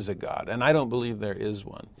there is a God, and I don't believe there is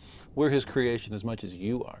one, we're his creation as much as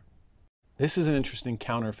you are. This is an interesting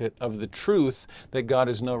counterfeit of the truth that God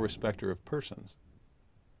is no respecter of persons.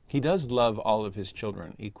 He does love all of his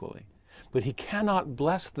children equally, but he cannot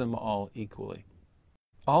bless them all equally.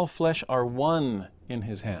 All flesh are one in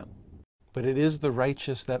his hand, but it is the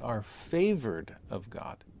righteous that are favored of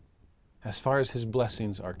God as far as his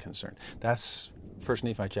blessings are concerned. That's 1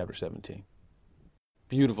 Nephi chapter 17.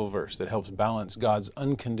 Beautiful verse that helps balance God's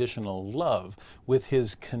unconditional love with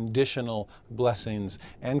his conditional blessings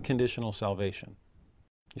and conditional salvation.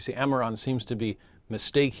 You see, Amaron seems to be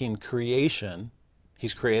mistaking creation,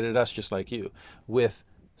 he's created us just like you, with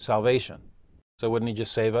salvation. So wouldn't he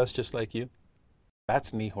just save us just like you?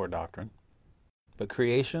 That's Nehor doctrine. But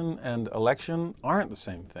creation and election aren't the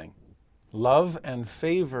same thing. Love and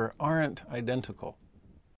favor aren't identical.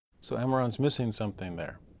 So Amaron's missing something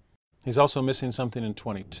there. He's also missing something in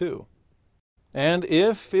 22. And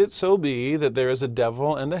if it so be that there is a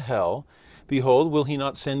devil and a hell, behold, will he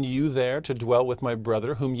not send you there to dwell with my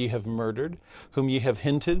brother, whom ye have murdered, whom ye have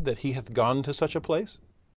hinted that he hath gone to such a place?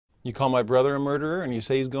 You call my brother a murderer, and you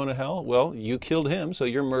say he's going to hell? Well, you killed him, so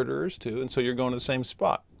you're murderers too, and so you're going to the same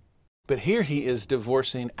spot. But here he is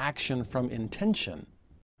divorcing action from intention,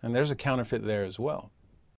 and there's a counterfeit there as well.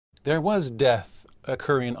 There was death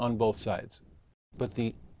occurring on both sides, but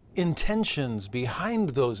the intentions behind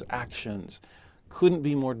those actions couldn't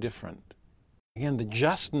be more different. Again, the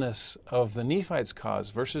justness of the Nephites' cause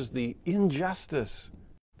versus the injustice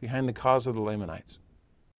behind the cause of the Lamanites.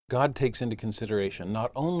 God takes into consideration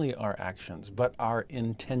not only our actions, but our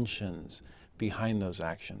intentions behind those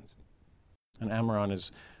actions. And Amaron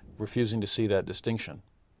is refusing to see that distinction.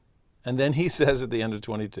 And then he says at the end of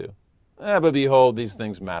 22, but behold, these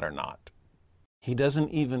things matter not. He doesn't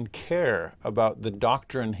even care about the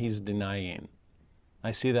doctrine he's denying. I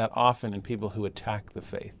see that often in people who attack the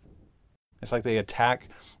faith. It's like they attack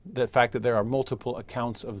the fact that there are multiple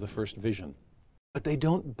accounts of the first vision, but they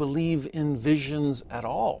don't believe in visions at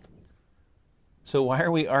all. So why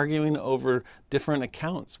are we arguing over different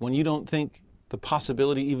accounts when you don't think the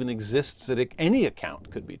possibility even exists that any account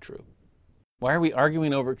could be true? Why are we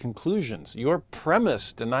arguing over conclusions? Your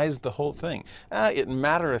premise denies the whole thing. It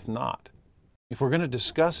mattereth not. If we're going to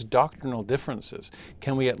discuss doctrinal differences,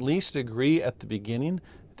 can we at least agree at the beginning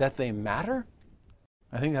that they matter?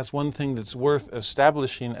 I think that's one thing that's worth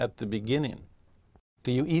establishing at the beginning.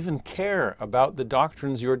 Do you even care about the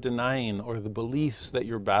doctrines you're denying or the beliefs that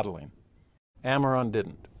you're battling? Amaron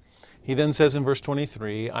didn't. He then says in verse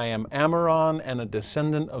 23, I am Amaron and a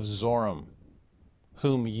descendant of Zoram,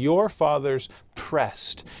 whom your fathers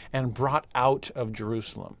pressed and brought out of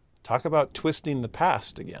Jerusalem. Talk about twisting the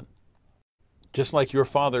past again. Just like your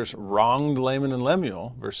fathers wronged Laman and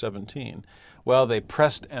Lemuel, verse 17, well, they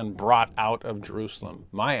pressed and brought out of Jerusalem,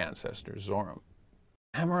 my ancestor, Zoram.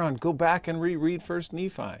 Amaron, go back and reread 1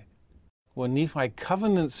 Nephi. When Nephi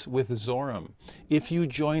covenants with Zoram, if you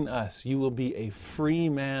join us, you will be a free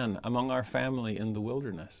man among our family in the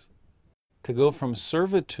wilderness. to go from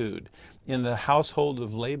servitude in the household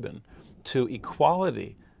of Laban to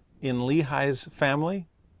equality in Lehi's family?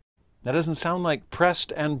 That doesn't sound like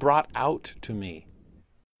pressed and brought out to me.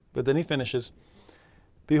 But then he finishes,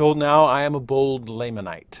 behold, now I am a bold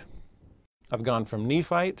Lamanite. I've gone from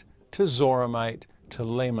Nephite to Zoramite to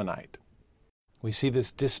Lamanite. We see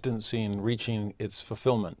this distancing reaching its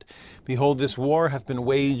fulfillment. Behold, this war hath been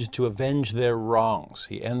waged to avenge their wrongs.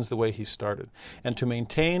 He ends the way he started. And to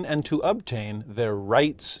maintain and to obtain their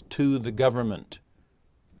rights to the government.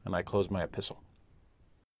 And I close my epistle.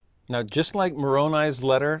 Now, just like Moroni's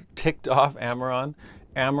letter ticked off Ammoron,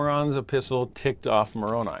 Ammoron's epistle ticked off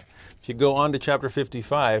Moroni. If you go on to chapter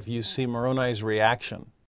 55, you see Moroni's reaction.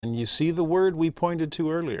 And you see the word we pointed to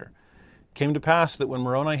earlier. It came to pass that when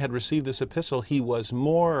Moroni had received this epistle, he was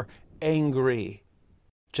more angry.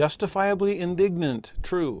 Justifiably indignant,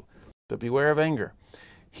 true, but beware of anger.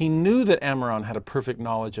 He knew that Ammoron had a perfect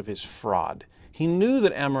knowledge of his fraud. He knew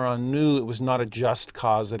that Ammoron knew it was not a just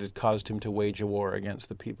cause that had caused him to wage a war against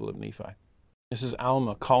the people of Nephi. This is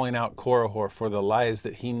Alma calling out Korihor for the lies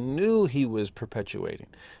that he knew he was perpetuating.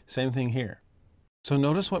 Same thing here. So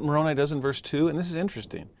notice what Moroni does in verse 2, and this is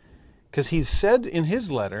interesting, because he said in his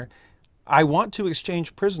letter, I want to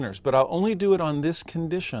exchange prisoners, but I'll only do it on this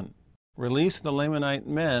condition. Release the Lamanite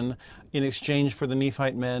men in exchange for the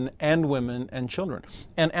Nephite men and women and children.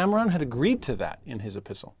 And Ammoron had agreed to that in his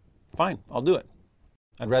epistle. Fine, I'll do it.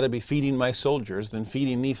 I'd rather be feeding my soldiers than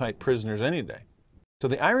feeding Nephite prisoners any day. So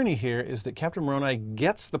the irony here is that Captain Moroni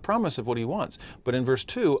gets the promise of what he wants. But in verse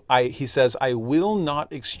 2, he says, I will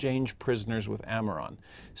not exchange prisoners with Ammoron,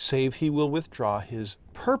 save he will withdraw his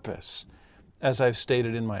purpose, as I've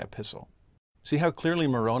stated in my epistle. See how clearly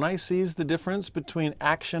Moroni sees the difference between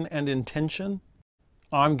action and intention?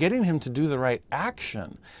 I'm getting him to do the right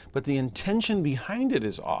action, but the intention behind it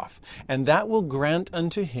is off, and that will grant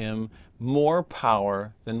unto him more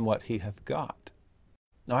power than what he hath got.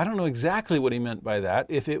 Now, I don't know exactly what he meant by that.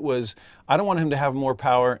 If it was, I don't want him to have more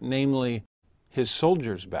power, namely his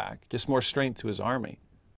soldiers back, just more strength to his army.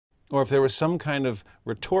 Or if there was some kind of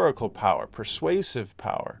rhetorical power, persuasive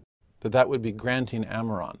power, that would be granting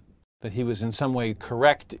Ammoron, that he was in some way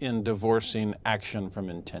correct in divorcing action from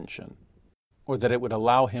intention. Or that it would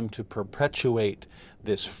allow him to perpetuate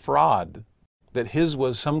this fraud, that his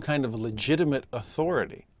was some kind of legitimate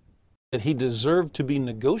authority, that he deserved to be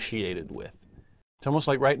negotiated with. It's almost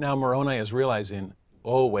like right now Moroni is realizing,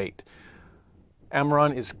 oh wait,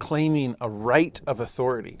 Ammoron is claiming a right of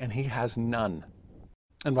authority and he has none.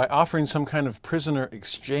 And by offering some kind of prisoner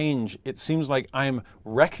exchange, it seems like I'm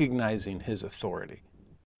recognizing his authority.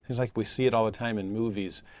 It seems like we see it all the time in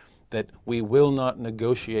movies, that we will not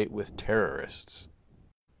negotiate with terrorists.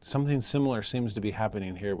 Something similar seems to be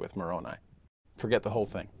happening here with Moroni. Forget the whole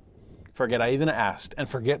thing. Forget I even asked, and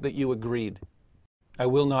forget that you agreed. I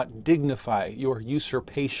will not dignify your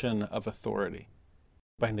usurpation of authority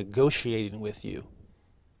by negotiating with you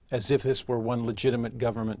as if this were one legitimate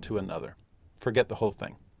government to another. Forget the whole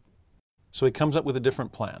thing. So he comes up with a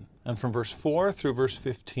different plan. And from verse 4 through verse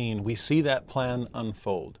 15, we see that plan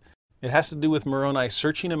unfold. It has to do with Moroni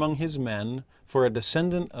searching among his men for a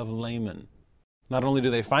descendant of Laman. Not only do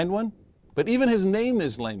they find one, but even his name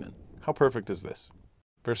is Laman. How perfect is this?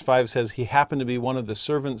 Verse 5 says, he happened to be one of the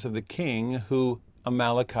servants of the king who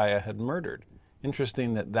Amalickiah had murdered.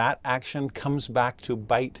 Interesting that that action comes back to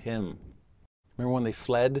bite him. Remember when they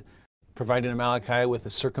fled, providing Amalickiah with the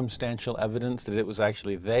circumstantial evidence that it was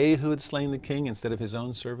actually they who had slain the king instead of his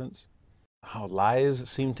own servants? Oh, lies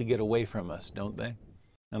seem to get away from us, don't they?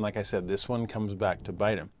 And like I said, this one comes back to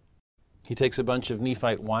bite him. He takes a bunch of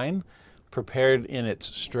Nephite wine, prepared in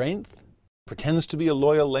its strength, pretends to be a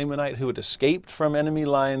loyal Lamanite who had escaped from enemy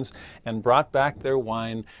lines and brought back their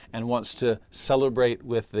wine and wants to celebrate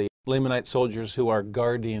with the Lamanite soldiers who are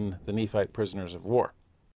guarding the Nephite prisoners of war.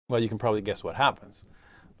 Well, you can probably guess what happens.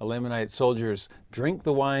 The Lamanite soldiers drink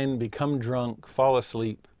the wine, become drunk, fall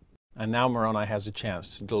asleep, and now Moroni has a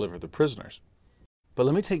chance to deliver the prisoners. But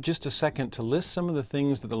let me take just a second to list some of the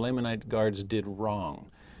things that the Lamanite guards did wrong,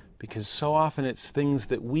 because so often it's things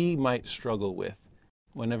that we might struggle with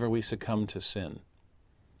whenever we succumb to sin.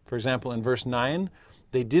 For example, in verse 9,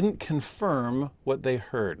 they didn't confirm what they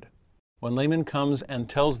heard. When Laman comes and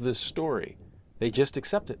tells this story, they just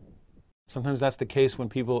accept it. Sometimes that's the case when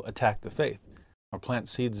people attack the faith or plant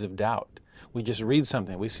seeds of doubt. We just read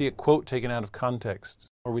something, we see a quote taken out of context,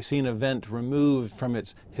 or we see an event removed from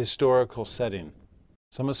its historical setting,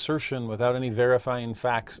 some assertion without any verifying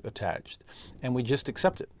facts attached, and we just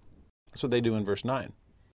accept it. That's what they do in verse 9.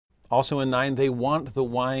 Also in 9, they want the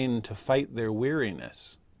wine to fight their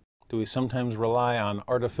weariness. Do we sometimes rely on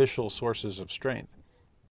artificial sources of strength?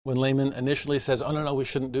 When Laman initially says, oh no, we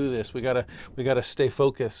shouldn't do this, we gotta stay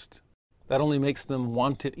focused, that only makes them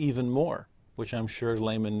want it even more, which I'm sure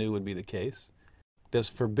Laman knew would be the case. Does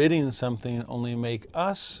forbidding something only make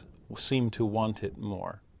us seem to want it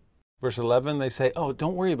more? Verse 11, they say, oh,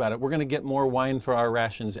 don't worry about it. We're going to get more wine for our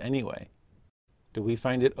rations anyway. Do we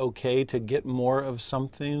find it okay to get more of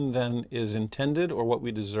something than is intended or what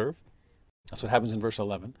we deserve? That's what happens in verse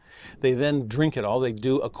 11. They then drink it all. They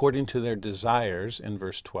do according to their desires in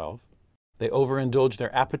verse 12. They overindulge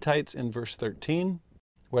their appetites in verse 13,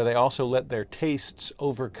 where they also let their tastes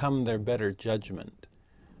overcome their better judgment.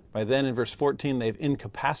 By then, in verse 14, they've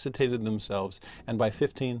incapacitated themselves, and by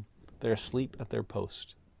 15, they're asleep at their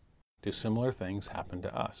post. Do similar things happen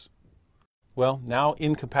to us? Well, now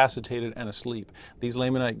incapacitated and asleep, these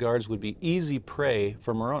Lamanite guards would be easy prey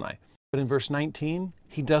for Moroni. But in verse 19,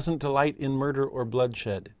 he doesn't delight in murder or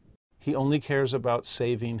bloodshed. He only cares about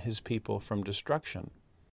saving his people from destruction.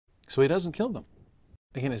 So he doesn't kill them.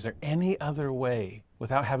 Again, is there any other way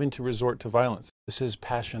without having to resort to violence? This is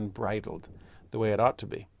passion bridled the way it ought to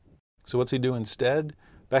be. So what's he do instead?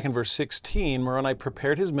 Back in verse 16, Moroni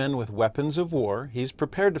prepared his men with weapons of war. He's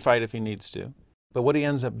prepared to fight if he needs to. But what he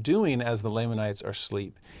ends up doing as the Lamanites are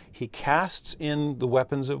asleep, he casts in the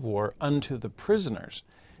weapons of war unto the prisoners,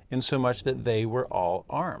 insomuch that they were all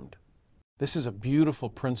armed. This is a beautiful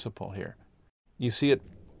principle here. You see it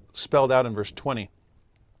spelled out in verse 20.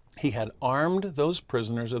 He had armed those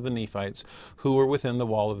prisoners of the Nephites who were within the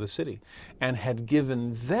wall of the city, and had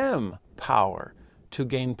given them power to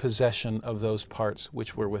gain possession of those parts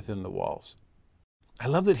which were within the walls. I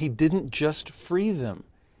love that he didn't just free them.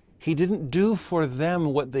 He didn't do for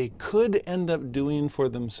them what they could end up doing for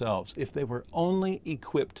themselves if they were only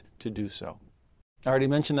equipped to do so. I already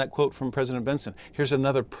mentioned that quote from President Benson. Here's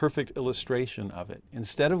another perfect illustration of it.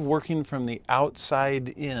 Instead of working from the outside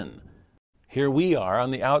in, here we are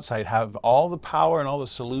on the outside, have all the power and all the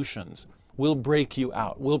solutions. We'll break you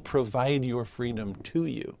out. We'll provide your freedom to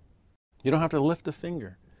you. You don't have to lift a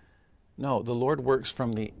finger. No, the Lord works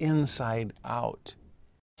from the inside out.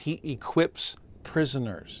 He equips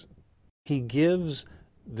prisoners. He gives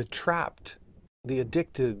the trapped, the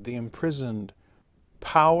addicted, the imprisoned,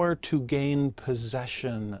 power to gain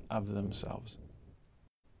possession of themselves.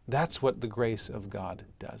 That's what the grace of God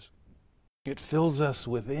does. It fills us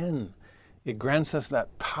within. It grants us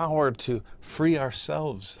that power to free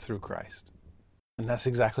ourselves through Christ. And that's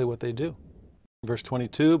exactly what they do. Verse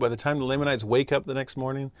 22, by the time the Lamanites wake up the next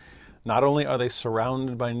morning, not only are they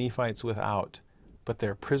surrounded by Nephites without, but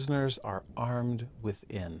their prisoners are armed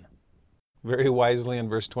within. Very wisely in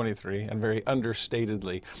verse 23, and very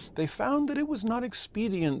understatedly, they found that it was not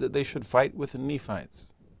expedient that they should fight with the Nephites.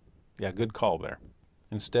 Yeah, good call there.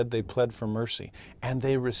 Instead, they pled for mercy, and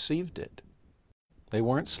they received it. They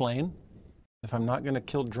weren't slain. If I'm not going to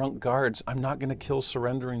kill drunk guards, I'm not going to kill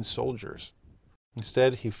surrendering soldiers.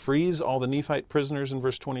 Instead, he frees all the Nephite prisoners in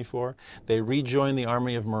verse 24. They rejoin the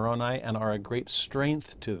army of Moroni and are a great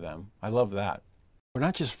strength to them. I love that. We're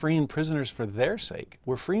not just freeing prisoners for their sake.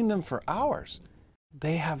 We're freeing them for ours.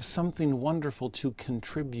 They have something wonderful to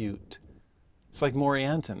contribute. It's like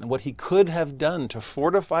Morianton and what he could have done to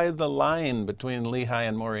fortify the line between Lehi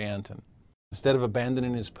and Morianton, instead of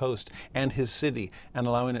abandoning his post and his city and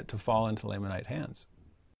allowing it to fall into Lamanite hands.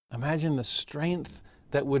 Imagine the strength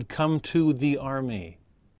that would come to the army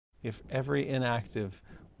if every inactive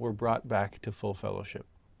were brought back to full fellowship.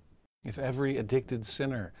 If every addicted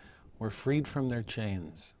sinner were freed from their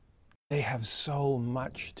chains. They have so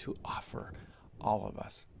much to offer all of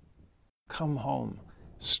us. Come home.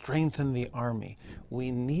 Strengthen the army. We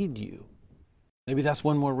need you. Maybe that's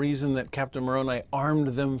one more reason that Captain Moroni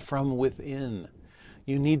armed them from within.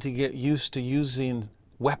 You need to get used to using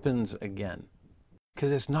weapons again,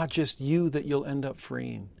 because it's not just you that you'll end up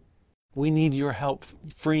freeing. We need your help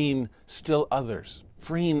freeing still others,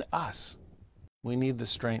 freeing us. We need the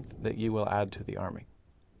strength that you will add to the army.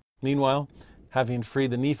 Meanwhile, having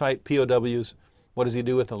freed the Nephite POWs, what does he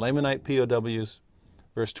do with the Lamanite POWs?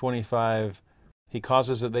 Verse 25, he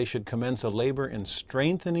causes that they should commence a labor in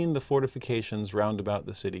strengthening the fortifications round about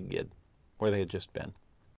the city Gid, where they had just been.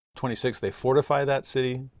 26, they fortify that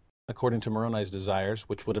city according to Moroni's desires,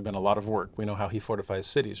 which would have been a lot of work. We know how he fortifies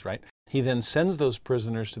cities, right? He then sends those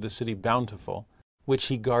prisoners to the city Bountiful, which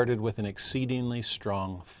he guarded with an exceedingly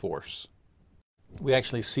strong force. We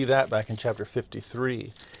actually see that back in chapter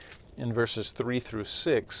 53. In verses 3 through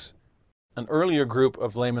 6, an earlier group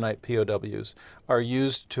of Lamanite POWs are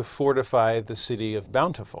used to fortify the city of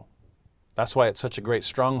Bountiful. That's why it's such a great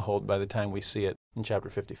stronghold by the time we see it in chapter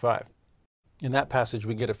 55. In that passage,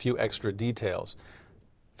 we get a few extra details.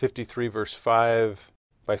 53 verse 5,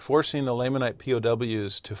 by forcing the Lamanite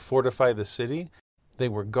POWs to fortify the city, they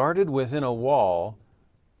were guarded within a wall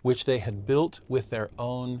which they had built with their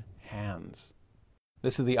own hands.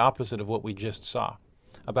 This is the opposite of what we just saw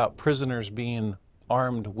about prisoners being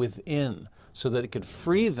armed within so that they could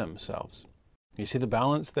free themselves. You see the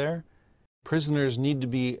balance there? Prisoners need to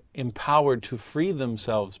be empowered to free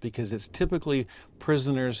themselves because it's typically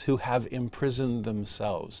prisoners who have imprisoned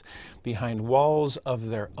themselves behind walls of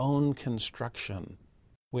their own construction.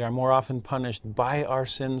 We are more often punished by our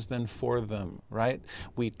sins than for them, right?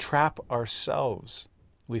 We trap ourselves.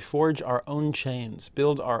 We forge our own chains,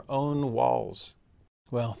 build our own walls.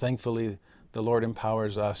 Well, thankfully, the Lord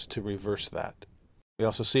empowers us to reverse that. We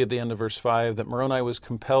also see at the end of verse 5 that Moroni was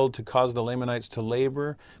compelled to cause the Lamanites to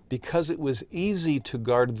labor because it was easy to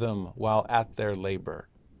guard them while at their labor.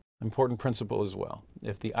 Important principle as well.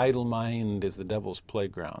 If the idle mind is the devil's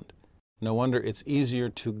playground, no wonder it's easier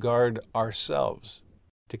to guard ourselves,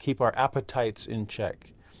 to keep our appetites in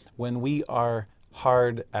check when we are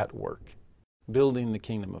hard at work, building the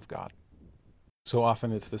kingdom of God. So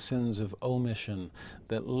often it's the sins of omission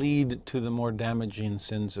that lead to the more damaging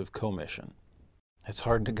sins of commission. It's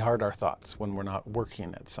hard to guard our thoughts when we're not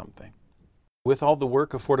working at something. With all the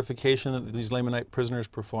work of fortification that these Lamanite prisoners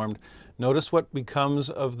performed, notice what becomes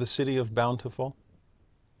of the city of Bountiful.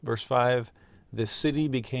 Verse 5, this city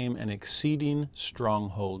became an exceeding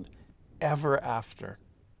stronghold ever after.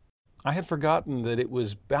 I had forgotten that it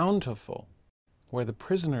was Bountiful where the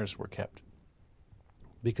prisoners were kept.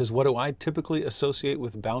 Because what do I typically associate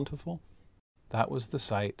with Bountiful? That was the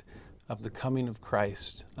site of the coming of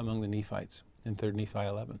Christ among the Nephites in 3 Nephi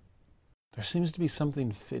 11. There seems to be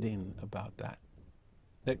something fitting about that.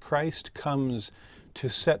 That Christ comes to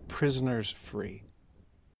set prisoners free.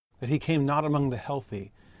 That he came not among the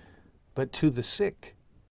healthy, but to the sick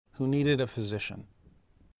who needed a physician.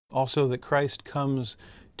 Also that Christ comes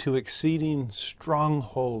to exceeding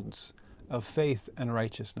strongholds of faith and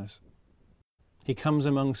righteousness. He comes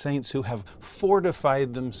among saints who have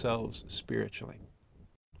fortified themselves spiritually.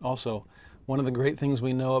 Also, one of the great things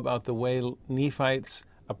we know about the way Nephites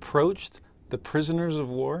approached the prisoners of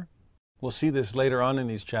war, we'll see this later on in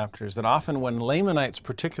these chapters, that often when Lamanites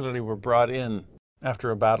particularly were brought in after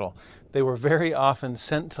a battle, they were very often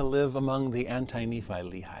sent to live among the anti-Nephi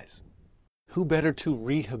Lehis. Who better to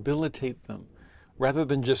rehabilitate them rather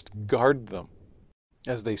than just guard them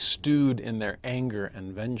as they stewed in their anger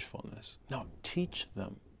and vengefulness? No, teach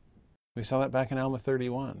them. We saw that back in Alma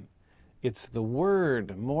 31. It's the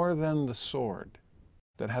word more than the sword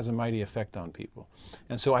that has a mighty effect on people.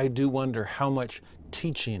 And so I do wonder how much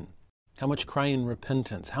teaching, how much crying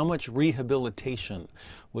repentance, how much rehabilitation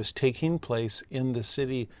was taking place in the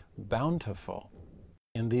city Bountiful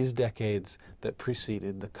in these decades that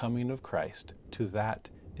preceded the coming of Christ to that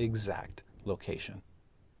exact location.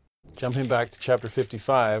 Jumping back to chapter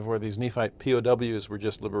 55, where these Nephite POWs were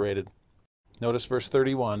just liberated. Notice verse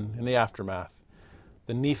 31 in the aftermath.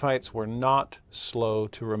 The Nephites were not slow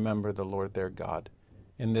to remember the Lord their God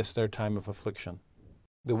in this their time of affliction.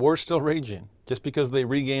 The war's still raging. Just because they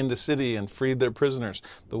regained the city and freed their prisoners,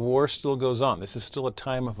 the war still goes on. This is still a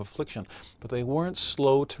time of affliction. But they weren't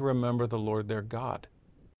slow to remember the Lord their God.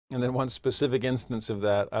 And then one specific instance of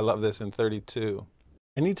that, I love this in 32.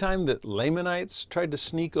 Anytime that Lamanites tried to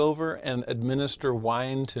sneak over and administer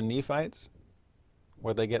wine to Nephites,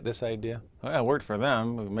 where'd they get this idea? Well, it worked for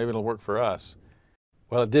them, maybe it'll work for us.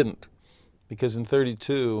 Well, it didn't, because in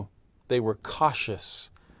 32, they were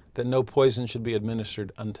cautious that no poison should be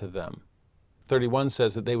administered unto them. 31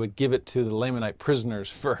 says that they would give it to the Lamanite prisoners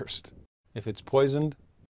first. If it's poisoned,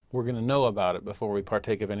 we're going to know about it before we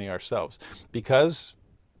partake of any ourselves. Because,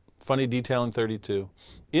 funny detail in 32,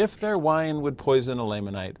 if their wine would poison a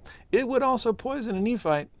Lamanite, it would also poison a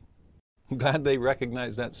Nephite. Glad they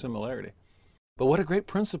recognized that similarity. But what a great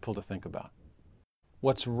principle to think about.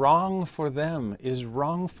 What's wrong for them is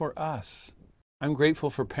wrong for us. I'm grateful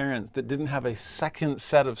for parents that didn't have a second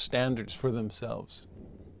set of standards for themselves.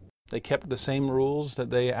 They kept the same rules that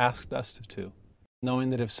they asked us to, knowing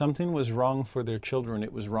that if something was wrong for their children,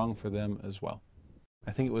 it was wrong for them as well.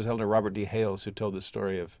 I think it was Elder Robert D. Hales who told the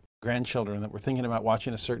story of grandchildren that were thinking about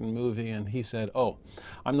watching a certain movie, and he said, "Oh,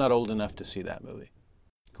 I'm not old enough to see that movie."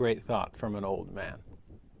 Great thought from an old man.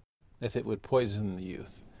 If it would poison the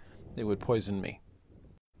youth, it would poison me.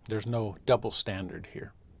 There's no double standard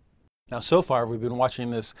here. Now, so far, we've been watching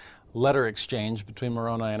this letter exchange between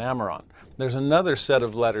Moroni and Ammoron. There's another set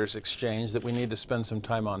of letters exchanged that we need to spend some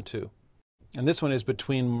time on, too. And this one is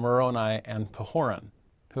between Moroni and Pahoran,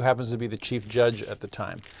 who happens to be the chief judge at the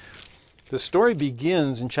time. The story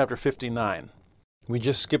begins in chapter 59. We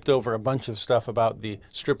just skipped over a bunch of stuff about the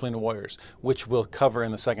stripling warriors, which we'll cover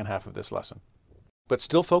in the second half of this lesson. But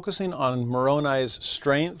still focusing on Moroni's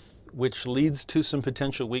strength, which leads to some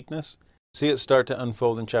potential weakness, see it start to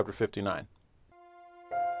unfold in chapter 59.